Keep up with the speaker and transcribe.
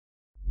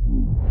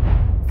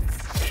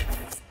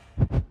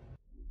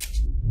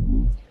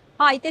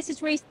Hi, this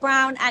is Ruth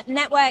Brown at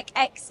Network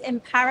X in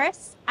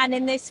Paris, and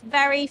in this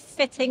very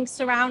fitting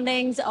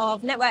surroundings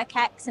of Network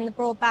X and the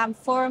Broadband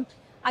Forum,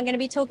 I'm going to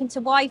be talking to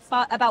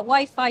about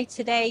Wi-Fi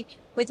today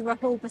with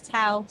Rahul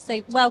Patel.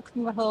 So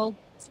welcome, Rahul.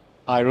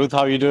 Hi, Ruth.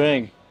 How are you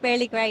doing?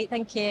 Really great,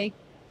 thank you.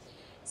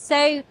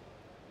 So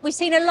we've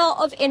seen a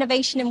lot of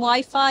innovation in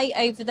Wi-Fi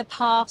over the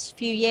past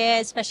few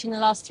years, especially in the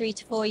last 3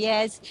 to 4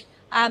 years.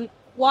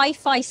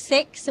 Wi-Fi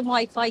 6 and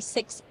Wi-Fi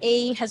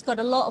 6E has got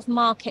a lot of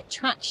market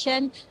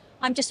traction.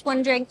 I'm just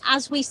wondering,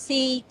 as we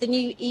see the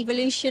new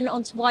evolution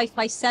onto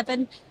Wi-Fi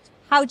 7,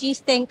 how do you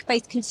think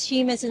both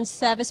consumers and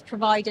service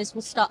providers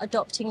will start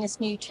adopting this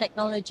new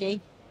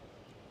technology?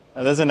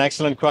 That's an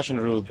excellent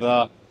question, Ruth.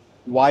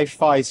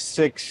 Wi-Fi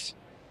 6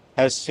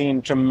 has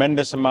seen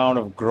tremendous amount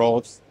of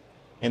growth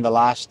in the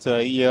last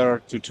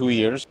year to 2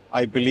 years.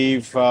 I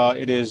believe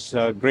it is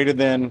greater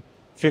than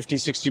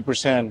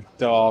 50-60%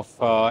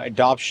 of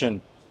adoption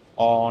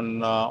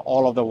on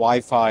all of the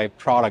Wi-Fi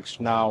products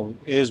now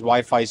is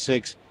Wi-Fi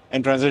 6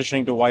 and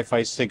transitioning to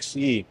Wi-Fi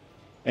 6E.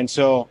 And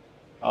so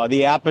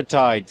the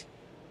appetite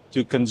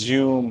to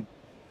consume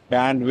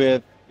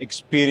bandwidth,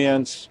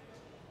 experience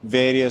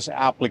various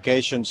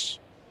applications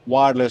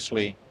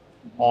wirelessly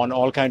on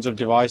all kinds of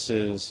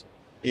devices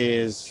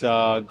is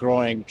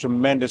growing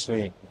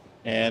tremendously.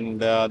 And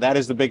that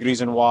is the big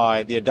reason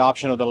why the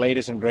adoption of the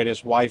latest and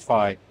greatest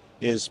Wi-Fi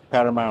is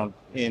paramount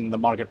in the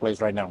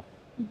marketplace right now.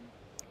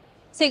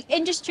 So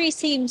industry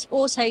seems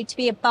also to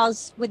be a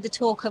buzz with the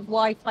talk of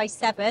Wi-Fi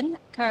 7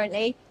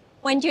 currently.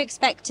 When do you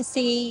expect to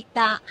see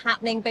that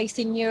happening both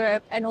in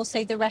Europe and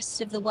also the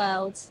rest of the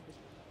world?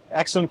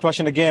 Excellent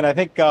question again. I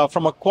think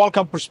from a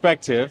Qualcomm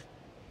perspective,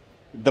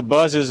 the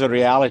buzz is a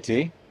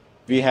reality.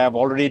 We have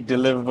already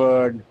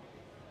delivered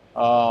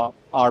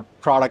our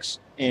products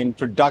in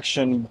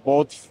production,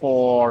 both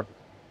for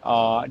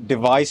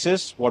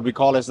devices, what we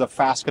call as the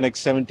Fast Connect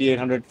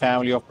 7800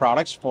 family of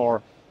products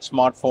for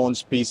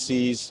smartphones,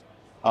 PCs,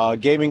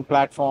 gaming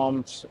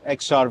platforms,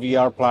 XR,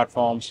 VR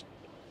platforms.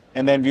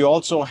 And then we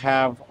also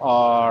have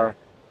our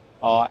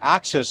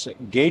access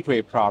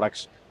gateway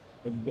products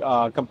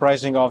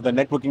comprising of the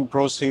Networking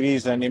Pro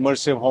series and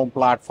immersive home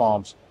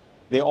platforms.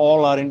 They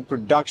all are in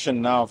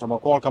production now from a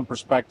Qualcomm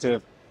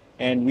perspective.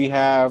 And we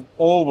have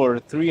over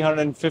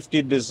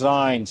 350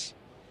 designs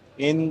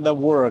in the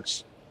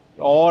works,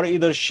 or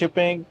either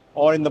shipping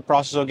or in the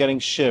process of getting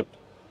shipped.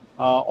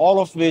 All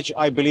of which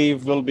I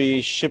believe will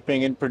be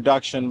shipping in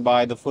production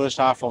by the first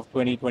half of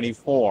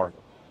 2024.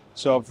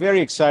 So very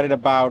excited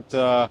about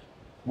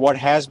what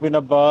has been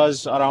a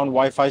buzz around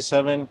Wi-Fi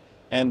 7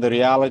 and the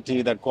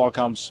reality that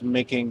Qualcomm's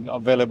making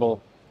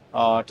available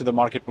to the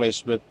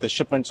marketplace with the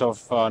shipments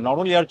of not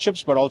only our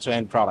chips, but also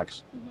end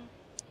products. Mm-hmm.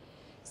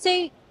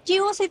 So do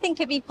you also think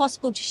it'd be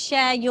possible to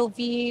share your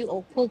view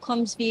or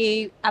Qualcomm's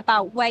view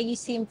about where you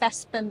see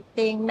investment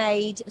being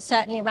made,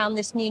 certainly around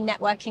this new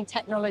networking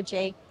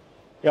technology?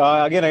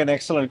 Yeah, again, an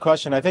excellent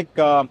question. I think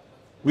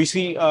we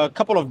see a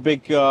couple of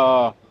big,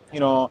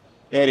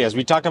 areas.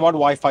 We talked about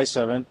Wi-Fi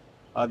 7.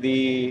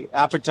 The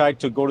appetite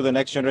to go to the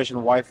next generation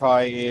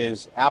Wi-Fi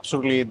is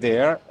absolutely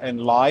there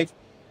and live.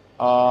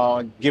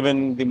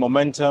 Given the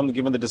momentum,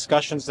 given the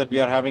discussions that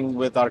we are having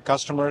with our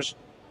customers,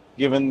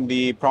 given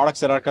the products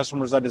that our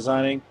customers are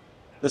designing.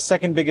 The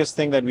second biggest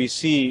thing that we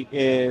see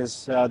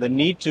is the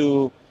need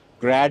to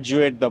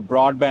graduate the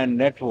broadband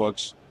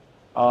networks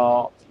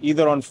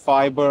either on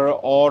fiber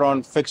or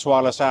on fixed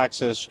wireless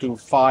access to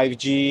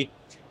 5G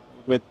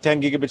with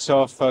 10 gigabits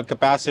of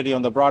capacity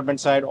on the broadband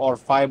side, or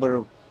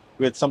fiber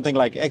with something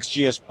like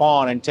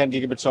XGS-PON and 10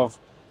 gigabits of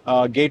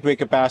gateway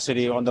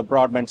capacity on the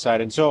broadband side.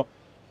 And so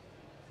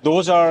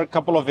those are a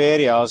couple of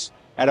areas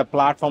at a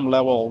platform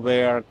level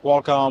where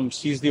Qualcomm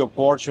sees the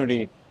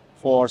opportunity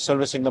for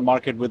servicing the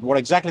market with what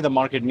exactly the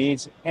market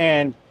needs.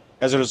 And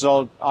as a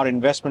result, our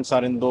investments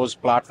are in those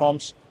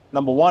platforms.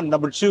 Number one.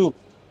 Number two,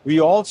 we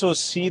also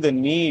see the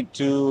need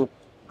to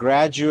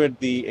graduate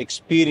the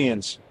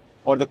experience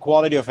or the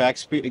quality of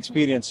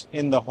experience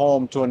in the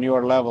home to a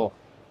newer level.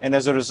 And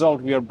as a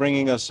result, we are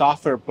bringing a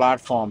software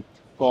platform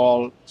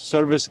called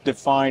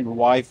service-defined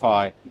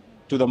Wi-Fi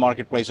to the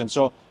marketplace. And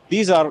so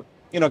these are,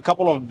 a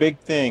couple of big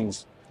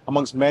things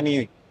amongst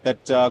many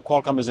that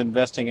Qualcomm is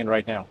investing in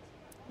right now.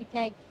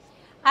 Okay.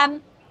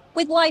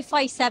 With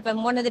Wi-Fi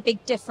 7, one of the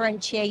big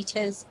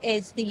differentiators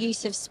is the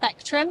use of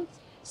spectrum.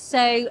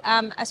 So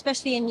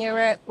especially in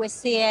Europe, we're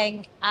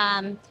seeing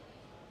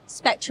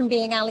spectrum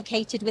being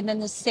allocated within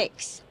the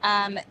 6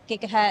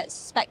 gigahertz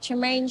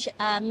spectrum range.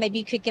 Maybe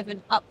you could give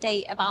an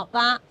update about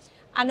that.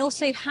 And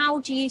also,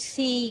 how do you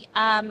see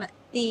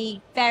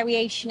the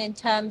variation in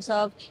terms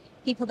of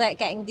people that are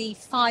getting the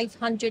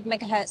 500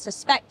 megahertz of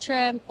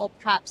spectrum, or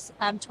perhaps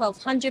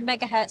 1200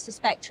 megahertz of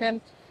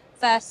spectrum,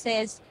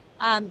 versus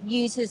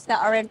users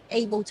that are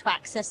able to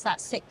access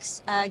that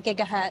 6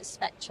 gigahertz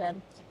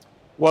spectrum?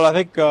 Well, I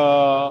think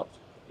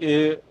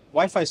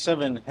Wi-Fi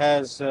 7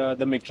 has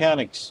the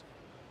mechanics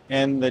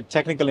and the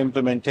technical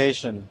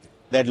implementation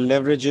that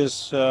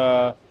leverages,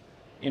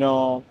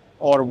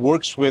 or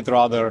works with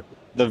rather,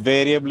 the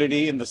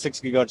variability in the 6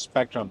 gigahertz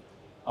spectrum.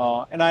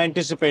 And I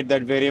anticipate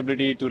that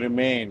variability to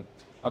remain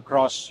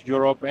across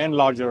Europe and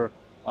larger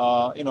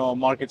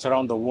markets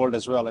around the world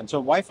as well. And so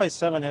Wi-Fi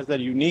 7 has that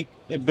unique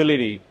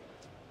ability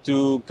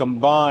to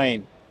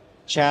combine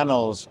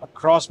channels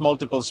across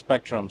multiple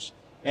spectrums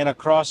and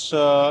across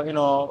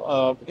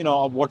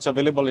what's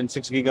available in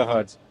 6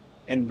 gigahertz,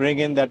 and bring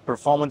in that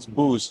performance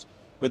boost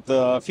with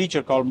the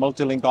feature called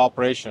multi-link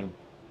operation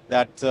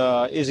that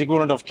is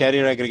equivalent of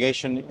carrier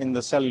aggregation in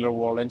the cellular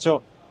world. And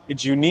so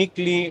it's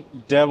uniquely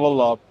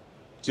developed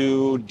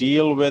to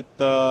deal with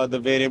the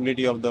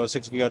variability of the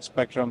 6 gigahertz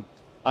spectrum.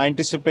 I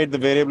anticipate the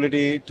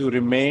variability to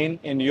remain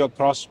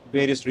across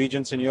various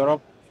regions in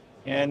Europe,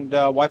 and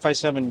Wi-Fi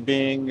 7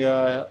 being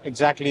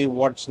exactly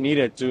what's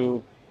needed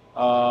to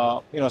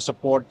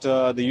support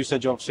the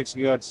usage of 6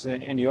 gigahertz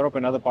in Europe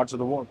and other parts of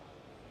the world.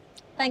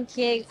 Thank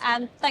you.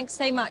 And thanks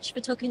so much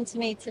for talking to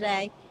me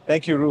today.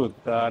 Thank you, Ruth.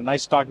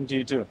 Nice talking to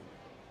you too.